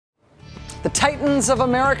The titans of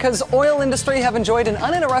America's oil industry have enjoyed an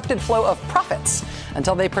uninterrupted flow of profits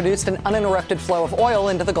until they produced an uninterrupted flow of oil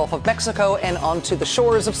into the Gulf of Mexico and onto the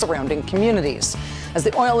shores of surrounding communities. As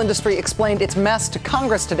the oil industry explained its mess to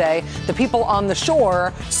Congress today, the people on the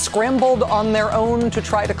shore scrambled on their own to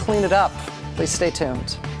try to clean it up. Please stay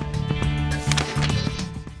tuned.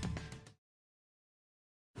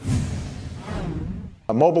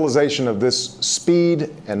 A mobilization of this speed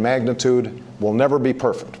and magnitude will never be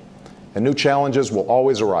perfect, and new challenges will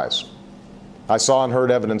always arise. I saw and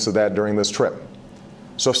heard evidence of that during this trip.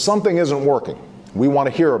 So if something isn't working, we want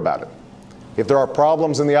to hear about it. If there are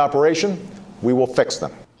problems in the operation, we will fix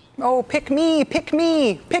them. Oh, pick me, pick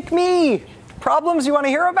me, pick me. Problems you want to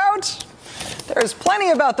hear about? There's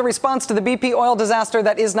plenty about the response to the BP oil disaster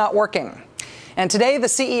that is not working. And today, the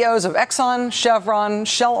CEOs of Exxon, Chevron,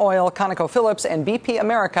 Shell Oil, ConocoPhillips, and BP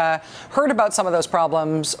America heard about some of those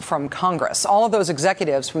problems from Congress. All of those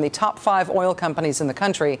executives from the top 5 oil companies in the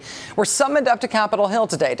country were summoned up to Capitol Hill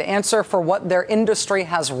today to answer for what their industry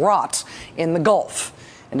has wrought in the Gulf.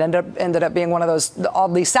 It ended up being one of those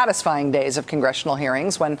oddly satisfying days of congressional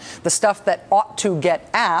hearings when the stuff that ought to get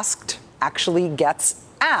asked actually gets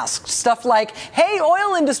asked. Stuff like, hey,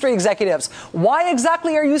 oil industry executives, why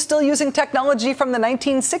exactly are you still using technology from the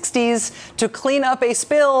 1960s to clean up a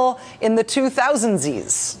spill in the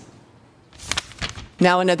 2000s?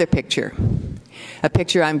 Now another picture. A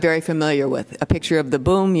picture I'm very familiar with. A picture of the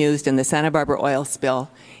boom used in the Santa Barbara oil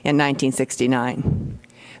spill in 1969.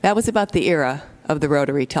 That was about the era of the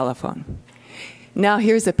rotary telephone. Now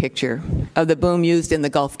here's a picture of the boom used in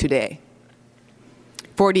the Gulf today,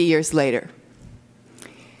 40 years later.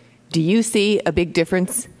 Do you see a big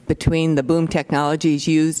difference between the boom technologies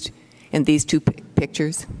used in these two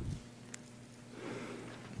pictures?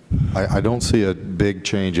 I don't see a big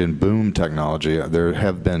change in boom technology. There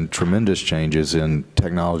have been tremendous changes in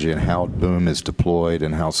technology and how boom is deployed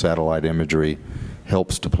and how satellite imagery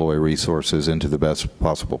helps deploy resources into the best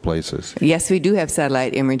possible places. Yes, we do have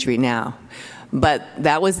satellite imagery now, but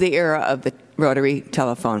that was the era of the rotary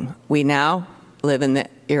telephone. We now live in the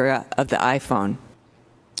era of the iPhone.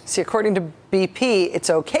 See, according to BP, it's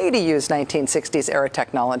okay to use 1960s era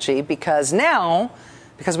technology because now,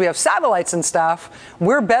 because we have satellites and stuff,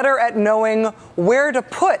 we're better at knowing where to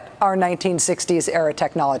put our 1960s era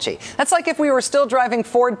technology. That's like if we were still driving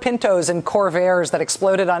Ford Pintos and Corvairs that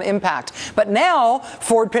exploded on impact. But now,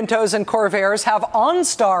 Ford Pintos and Corvairs have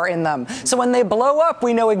OnStar in them. So when they blow up,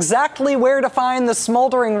 we know exactly where to find the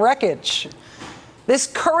smoldering wreckage. This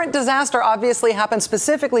current disaster obviously happened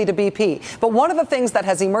specifically to BP, but one of the things that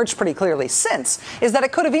has emerged pretty clearly since is that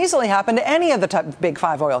it could have easily happened to any of the big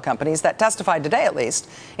 5 oil companies that testified today, at least,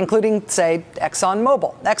 including, say,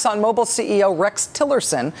 ExxonMobil. ExxonMobil CEO Rex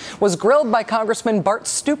Tillerson was grilled by Congressman Bart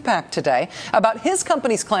Stupak today about his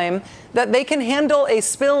company's claim that they can handle a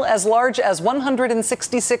spill as large as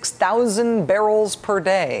 166,000 barrels per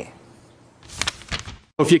day.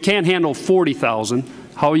 If you can't handle 40,000,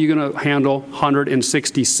 how are you going to handle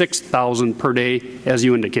 166,000 per day, as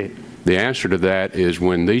you indicate? The answer to that is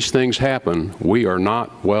when these things happen, we are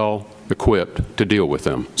not well equipped to deal with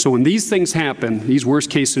them. So when these things happen, these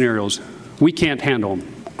worst-case scenarios, we can't handle them,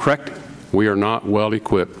 correct? We are not well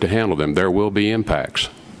equipped to handle them. There will be impacts,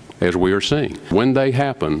 as we are seeing. When they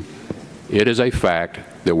happen, it is a fact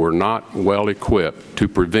that we're not well equipped to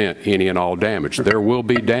prevent any and all damage. There will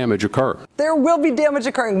be damage occur. There will be damage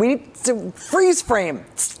occurring. We need to freeze frame.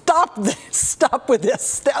 Stop this. Stop with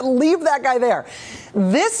this. Leave that guy there.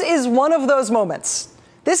 This is one of those moments.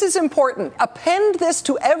 This is important. Append this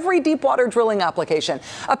to every deepwater drilling application.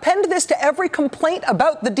 Append this to every complaint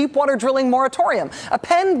about the deepwater drilling moratorium.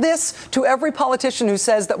 Append this to every politician who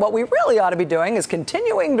says that what we really ought to be doing is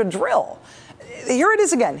continuing to drill. Here it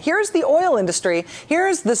is again. Here's the oil industry.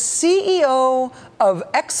 Here's the CEO of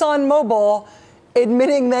ExxonMobil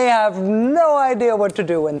admitting they have no idea what to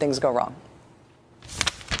do when things go wrong.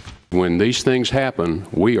 When these things happen,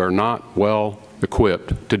 we are not well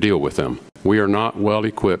equipped to deal with them. We are not well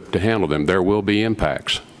equipped to handle them. There will be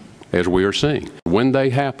impacts, as we are seeing. When they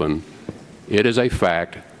happen, it is a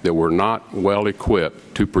fact that we're not well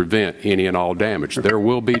equipped to prevent any and all damage. There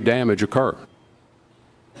will be damage occur.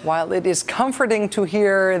 While it is comforting to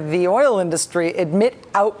hear the oil industry admit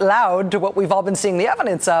out loud to what we've all been seeing the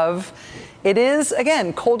evidence of, it is,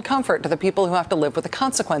 again, cold comfort to the people who have to live with the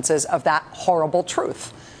consequences of that horrible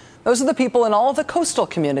truth. Those are the people in all of the coastal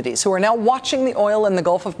communities who are now watching the oil in the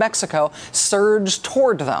Gulf of Mexico surge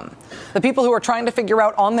toward them. The people who are trying to figure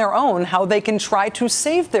out on their own how they can try to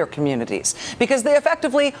save their communities, because they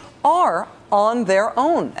effectively are on their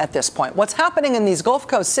own at this point. What's happening in these Gulf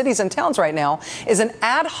Coast cities and towns right now is an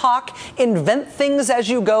ad hoc, invent things as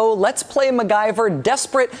you go, let's play MacGyver,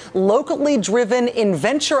 desperate, locally driven,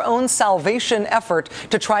 invent your own salvation effort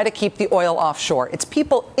to try to keep the oil offshore. It's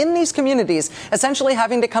people in these communities essentially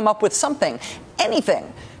having to come up with something,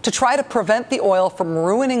 anything, to try to prevent the oil from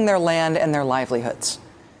ruining their land and their livelihoods.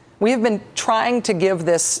 We have been trying to give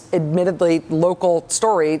this admittedly local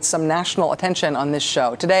story some national attention on this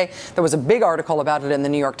show. Today, there was a big article about it in the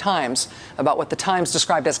New York Times about what the Times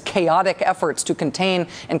described as chaotic efforts to contain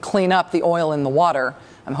and clean up the oil in the water.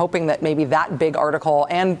 I'm hoping that maybe that big article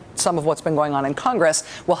and some of what's been going on in Congress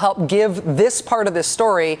will help give this part of this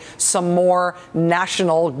story some more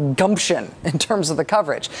national gumption in terms of the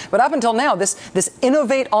coverage. But up until now, this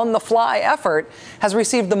innovate on the fly effort has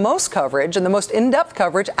received the most coverage and the most in-depth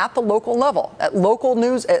coverage at the local level, at local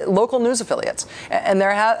news affiliates. And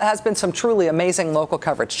there has been some truly amazing local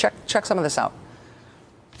coverage. Check some of this out.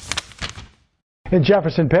 In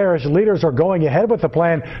Jefferson Parish, leaders are going ahead with a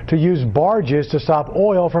plan to use barges to stop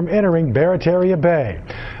oil from entering Barataria Bay.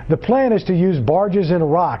 The plan is to use barges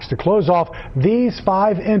and rocks to close off these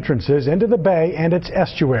 5 entrances into the bay and its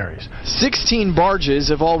estuaries. 16 barges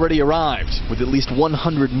have already arrived, with at least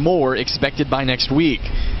 100 more expected by next week.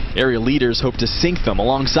 Area leaders hope to sink them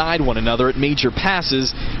alongside one another at major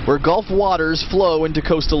passes where Gulf waters flow into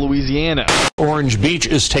coastal Louisiana. Orange Beach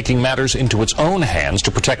is taking matters into its own hands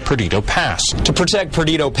to protect Perdido Pass. To protect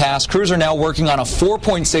Perdido Pass, crews are now working on a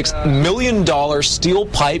 $4.6 million steel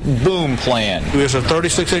pipe boom plan. It's a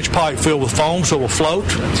 36-inch pipe filled with foam, so it will float.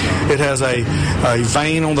 It has a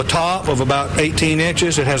vane on the top of about 18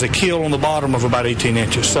 inches. It has a keel on the bottom of about 18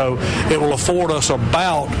 inches. So it will afford us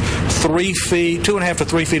about 3 feet, 2.5 to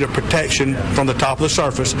 3 feet of protection from the top of the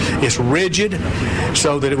surface. It's rigid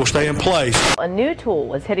so that it will stay in place. A new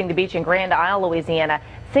tool is hitting the beach in Grand Isle, Louisiana.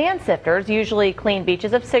 Sand sifters usually clean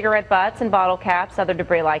beaches of cigarette butts and bottle caps, other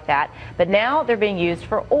debris like that, but now they're being used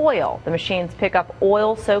for oil. The machines pick up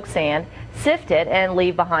oil-soaked sand, sift it, and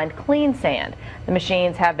leave behind clean sand. The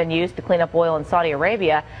machines have been used to clean up oil in Saudi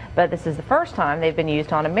Arabia, but this is the first time they've been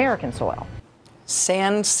used on American soil.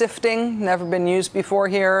 Sand sifting, never been used before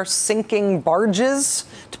here. Sinking barges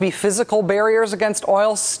to be physical barriers against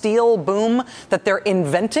oil steel boom that they're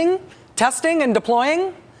inventing, testing, and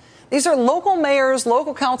deploying. These are local mayors,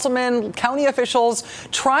 local councilmen, county officials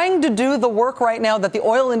trying to do the work right now that the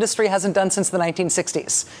oil industry hasn't done since the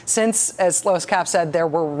 1960s. Since, as Lois Kapp said, there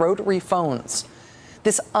were rotary phones.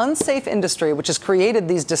 This unsafe industry, which has created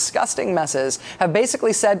these disgusting messes, have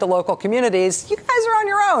basically said to local communities, you guys are on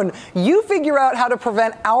your own. You figure out how to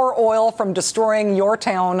prevent our oil from destroying your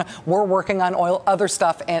town. We're working on other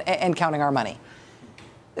stuff and counting our money.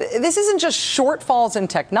 This isn't just shortfalls in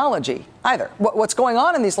technology either. What's going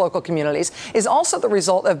on in these local communities is also the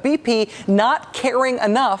result of BP not caring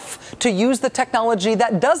enough to use the technology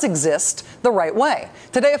that does exist the right way.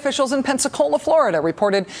 Today, officials in Pensacola, Florida,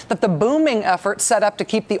 reported that the booming effort set up to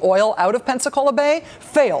keep the oil out of Pensacola Bay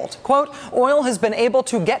failed. Quote, oil has been able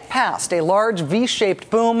to get past a large V-shaped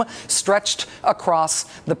boom stretched across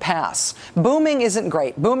the pass. Booming isn't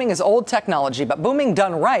great. Booming is old technology, but booming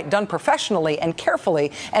done right, done professionally and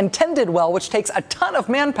carefully and tended well, which takes a ton of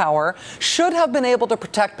manpower, should have been able to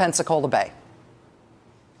protect Pensacola Bay.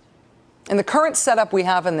 In the current setup we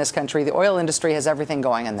have in this country, the oil industry has everything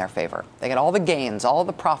going in their favor. They get all the gains, all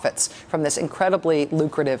the profits from this incredibly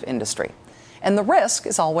lucrative industry. And the risk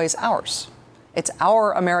is always ours. It's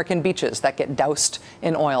our American beaches that get doused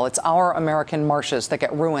in oil. It's our American marshes that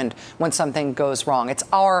get ruined when something goes wrong. It's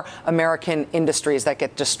our American industries that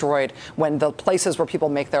get destroyed when the places where people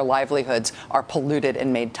make their livelihoods are polluted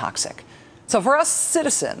and made toxic. So for us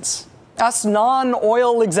citizens, us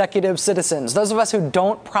non-oil executive citizens, those of us who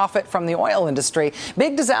don't profit from the oil industry,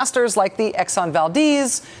 big disasters like the Exxon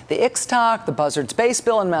Valdez, the Ixtoc, the Buzzards Bay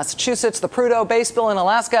spill in Massachusetts, the Prudhoe Bay spill in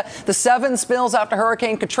Alaska, the 7 spills after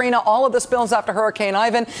Hurricane Katrina, all of the spills after Hurricane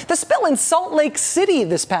Ivan, the spill in Salt Lake City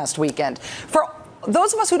this past weekend. For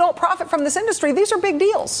those of us who don't profit from this industry, these are big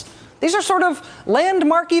deals. These are sort of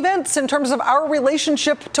landmark events in terms of our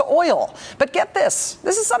relationship to oil. But get this.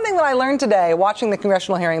 This is something that I learned today watching the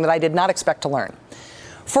congressional hearing that I did not expect to learn.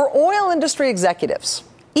 For oil industry executives,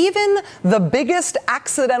 even the biggest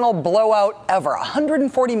accidental blowout ever,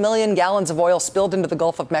 140 million gallons of oil spilled into the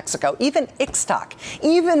Gulf of Mexico, even Ixtoc,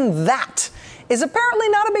 even that is apparently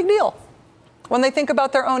not a big deal. When they think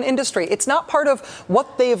about their own industry, it's not part of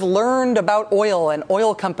what they've learned about oil and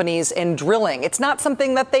oil companies and drilling. It's not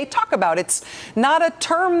something that they talk about. It's not a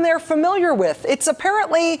term they're familiar with. It's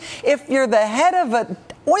apparently, if you're the head of an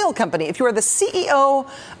oil company, if you are the CEO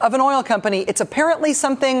of an oil company, it's apparently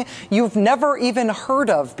something you've never even heard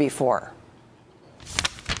of before.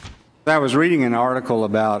 I was reading an article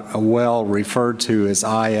about a well referred to as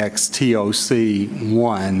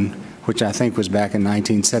IXTOC-1, which I think was back in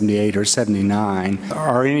 1978 or 79.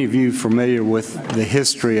 Are any of you familiar with the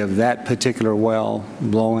history of that particular well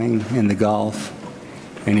blowing in the Gulf?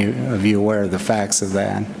 Any of you aware of the facts of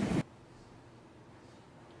that?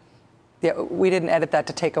 Yeah, we didn't edit that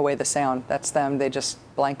to take away the sound. That's them. They just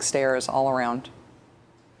blank stares all around.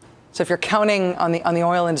 So if you're counting on the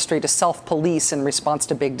oil industry to self-police in response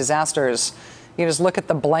to big disasters, you just look at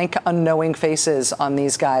the blank, unknowing faces on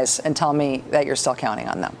these guys and tell me that you're still counting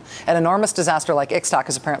on them. An enormous disaster like Ixtoc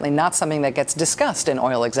is apparently not something that gets discussed in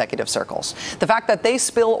oil executive circles. The fact that they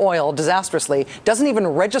spill oil disastrously doesn't even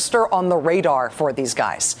register on the radar for these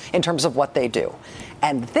guys in terms of what they do.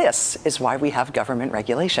 And this is why we have government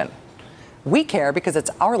regulation. We care because it's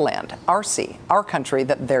our land, our sea, our country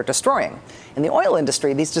that they're destroying. In the oil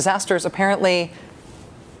industry, these disasters apparently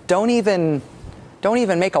don't even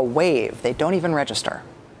make a wave. They don't even register.